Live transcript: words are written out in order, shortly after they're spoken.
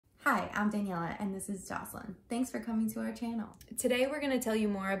Hi, I'm Daniela and this is Jocelyn. Thanks for coming to our channel. Today we're going to tell you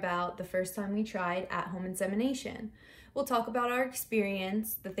more about the first time we tried at-home insemination. We'll talk about our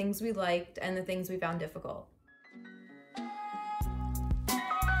experience, the things we liked, and the things we found difficult.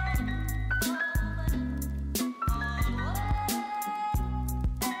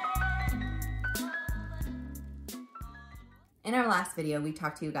 In our last video, we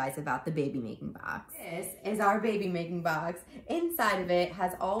talked to you guys about the baby making box. This is our baby making box. Inside of it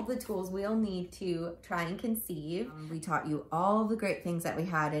has all the tools we'll need to try and conceive. We taught you all the great things that we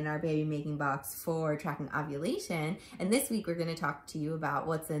had in our baby making box for tracking ovulation. And this week, we're gonna talk to you about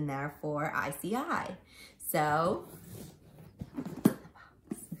what's in there for ICI. So,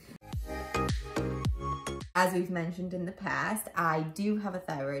 as we've mentioned in the past, I do have a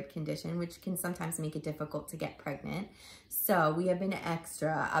thyroid condition, which can sometimes make it difficult to get pregnant. So we have been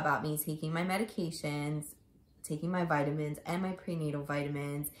extra about me taking my medications, taking my vitamins and my prenatal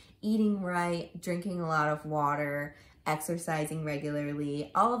vitamins, eating right, drinking a lot of water, exercising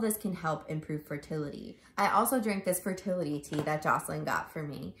regularly. All of this can help improve fertility. I also drink this fertility tea that Jocelyn got for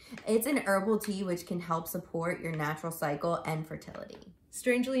me. It's an herbal tea which can help support your natural cycle and fertility.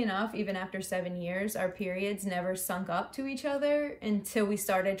 Strangely enough, even after 7 years, our periods never sunk up to each other until we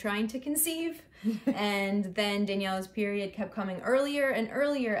started trying to conceive. And then Daniela's period kept coming earlier and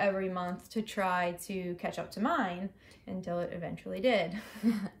earlier every month to try to catch up to mine until it eventually did.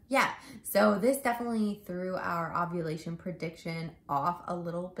 Yeah, so this definitely threw our ovulation prediction off a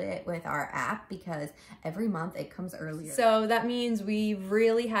little bit with our app because every month it comes earlier. So that means we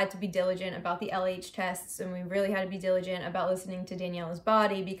really had to be diligent about the LH tests, and we really had to be diligent about listening to Daniela's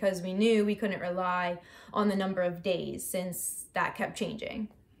body because we knew we couldn't rely on the number of days since that kept changing.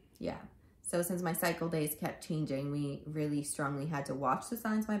 Yeah. So since my cycle days kept changing, we really strongly had to watch the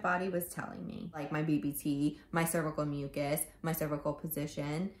signs my body was telling me, like my BBT, my cervical mucus, my cervical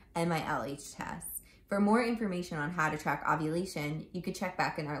position, and my LH tests. For more information on how to track ovulation, you could check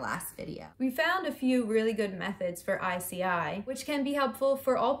back in our last video. We found a few really good methods for ICI, which can be helpful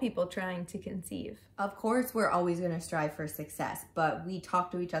for all people trying to conceive. Of course, we're always going to strive for success, but we talk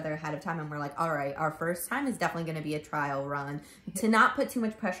to each other ahead of time and we're like, all right, our first time is definitely going to be a trial run to not put too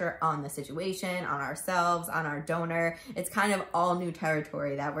much pressure on the situation, on ourselves, on our donor. It's kind of all new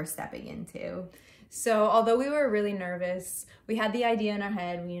territory that we're stepping into. So although we were really nervous, we had the idea in our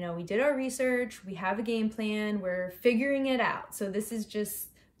head, we did our research, we have a game plan, we're figuring it out. So this is just,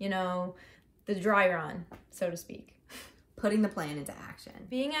 the dry run, so to speak. Putting the plan into action.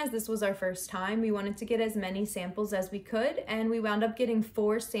 Being as this was our first time, we wanted to get as many samples as we could, and we wound up getting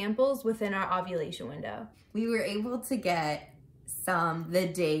 4 samples within our ovulation window. We were able to get some the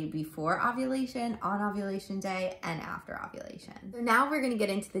day before ovulation, on ovulation day, and after ovulation. So now we're gonna get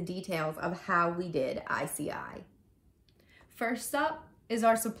into the details of how we did ICI. First up is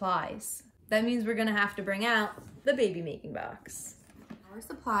our supplies. That means we're gonna have to bring out the baby making box. Our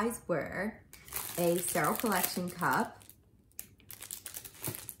supplies were a sterile collection cup,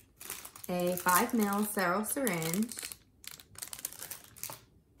 a 5 ml sterile syringe,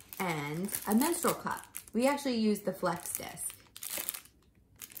 and a menstrual cup. We actually used the flex disc.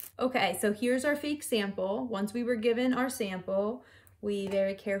 Okay, so here's our fake sample. Once we were given our sample, we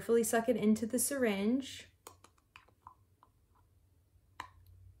very carefully suck it into the syringe.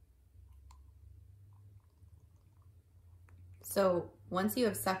 So once you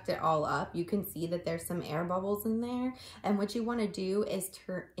have sucked it all up, you can see that there's some air bubbles in there. And what you want to do is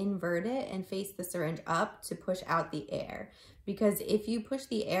invert it and face the syringe up to push out the air. Because if you push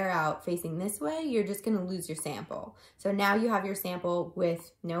the air out facing this way, you're just going to lose your sample. So now you have your sample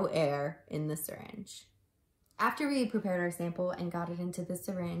with no air in the syringe. After we prepared our sample and got it into the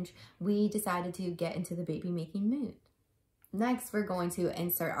syringe, we decided to get into the baby making mood. Next, we're going to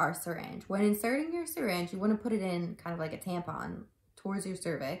insert our syringe. When inserting your syringe, you want to put it in kind of like a tampon towards your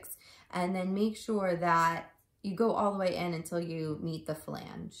cervix, and then make sure that you go all the way in until you meet the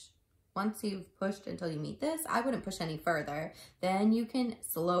flange. Once you've pushed until you meet this, I wouldn't push any further. Then you can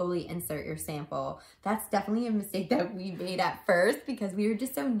slowly insert your sample. That's definitely a mistake that we made at first because we were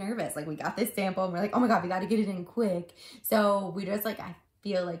just so nervous. Like we got this sample and we're like, oh my God, we got to get it in quick. So we just I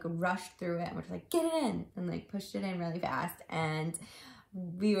feel like rushed through it and we're just like, get it in, and like pushed it in really fast. And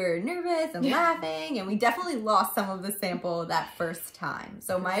we were nervous and laughing, and we definitely lost some of the sample that first time.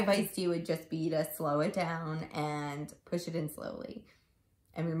 So my advice to you would just be to slow it down and push it in slowly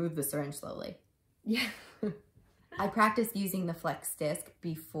and remove the syringe slowly. Yeah. I practiced using the flex disc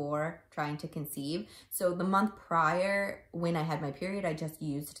before trying to conceive. So the month prior, when I had my period, I just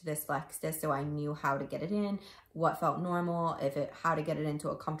used this flex disc so I knew how to get it in, what felt normal, how to get it into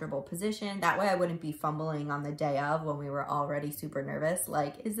a comfortable position. That way I wouldn't be fumbling on the day of when we were already super nervous,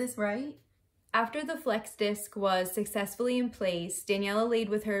 like, is this right? After the flex disc was successfully in place, Daniela laid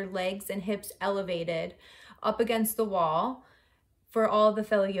with her legs and hips elevated up against the wall. For all the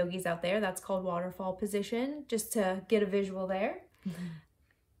fellow yogis out there, that's called waterfall position, just to get a visual there. Mm-hmm.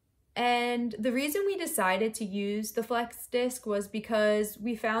 And the reason we decided to use the flex disc was because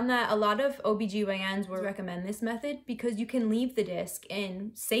we found that a lot of OBGYNs would recommend this method because you can leave the disc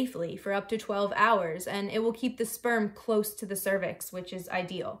in safely for up to 12 hours and it will keep the sperm close to the cervix, which is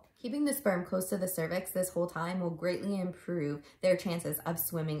ideal. Keeping the sperm close to the cervix this whole time will greatly improve their chances of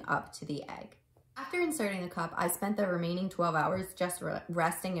swimming up to the egg. After inserting the cup, I spent the remaining 12 hours just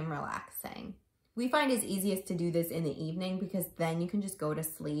resting and relaxing. We find it's easiest to do this in the evening because then you can just go to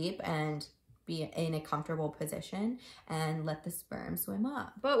sleep and be in a comfortable position and let the sperm swim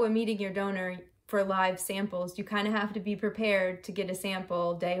up. But when meeting your donor for live samples, you kind of have to be prepared to get a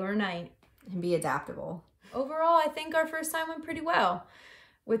sample day or night. And be adaptable. Overall, I think our first time went pretty well.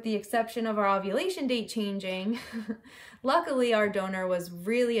 With the exception of our ovulation date changing, luckily our donor was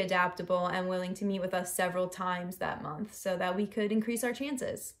really adaptable and willing to meet with us several times that month so that we could increase our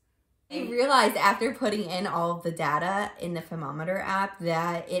chances. We realized after putting in all of the data in the thermometer app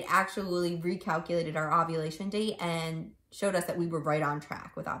that it actually recalculated our ovulation date and showed us that we were right on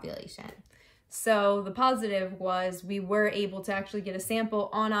track with ovulation. So the positive was we were able to actually get a sample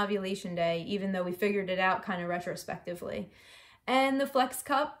on ovulation day, even though we figured it out kind of retrospectively. And the flex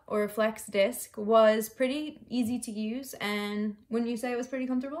cup or flex disc was pretty easy to use. And wouldn't you say it was pretty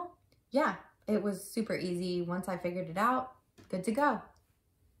comfortable? Yeah, it was super easy. Once I figured it out, good to go.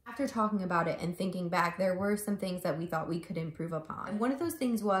 After talking about it and thinking back, there were some things that we thought we could improve upon. And one of those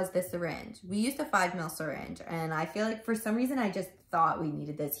things was the syringe. We used a 5 ml syringe, and I feel like for some reason I just thought we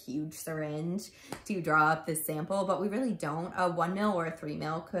needed this huge syringe to draw up this sample, but we really don't. A 1 ml or a 3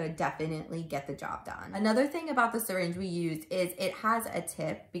 ml could definitely get the job done. Another thing about the syringe we used is it has a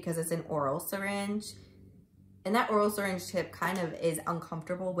tip because it's an oral syringe. And that oral syringe tip kind of is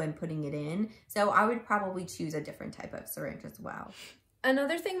uncomfortable when putting it in. So I would probably choose a different type of syringe as well.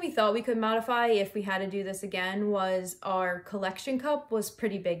 Another thing we thought we could modify if we had to do this again was our collection cup was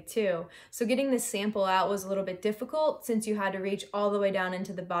pretty big too. So getting this sample out was a little bit difficult since you had to reach all the way down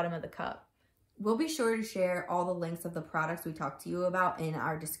into the bottom of the cup. We'll be sure to share all the links of the products we talked to you about in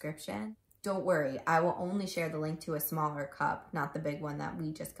our description. Don't worry, I will only share the link to a smaller cup, not the big one that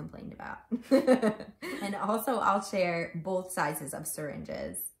we just complained about. And also I'll share both sizes of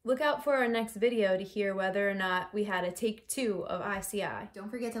syringes. Look out for our next video to hear whether or not we had a take 2 of ICI.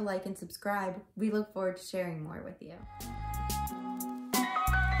 Don't forget to like and subscribe. We look forward to sharing more with you.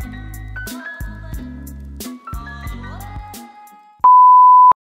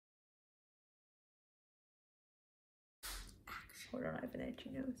 Hold on, I have an itchy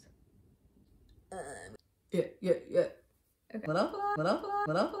nose. Yeah. Okay.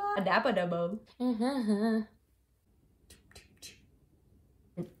 Adaptable.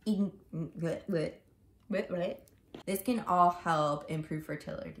 This can all help improve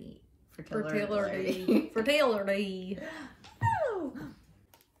fertility. Fertility. Oh.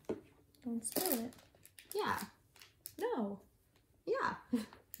 Don't spill it. Yeah. No. Yeah.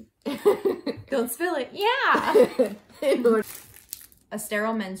 Don't spill it. Yeah. A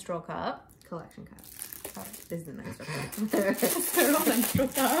sterile menstrual cup. Collection cup. This is the menstrual cup. Sterile menstrual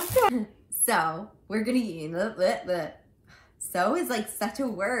cup. So we're gonna use so is like such a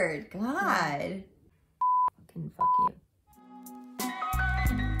word. God. Fucking fuck you.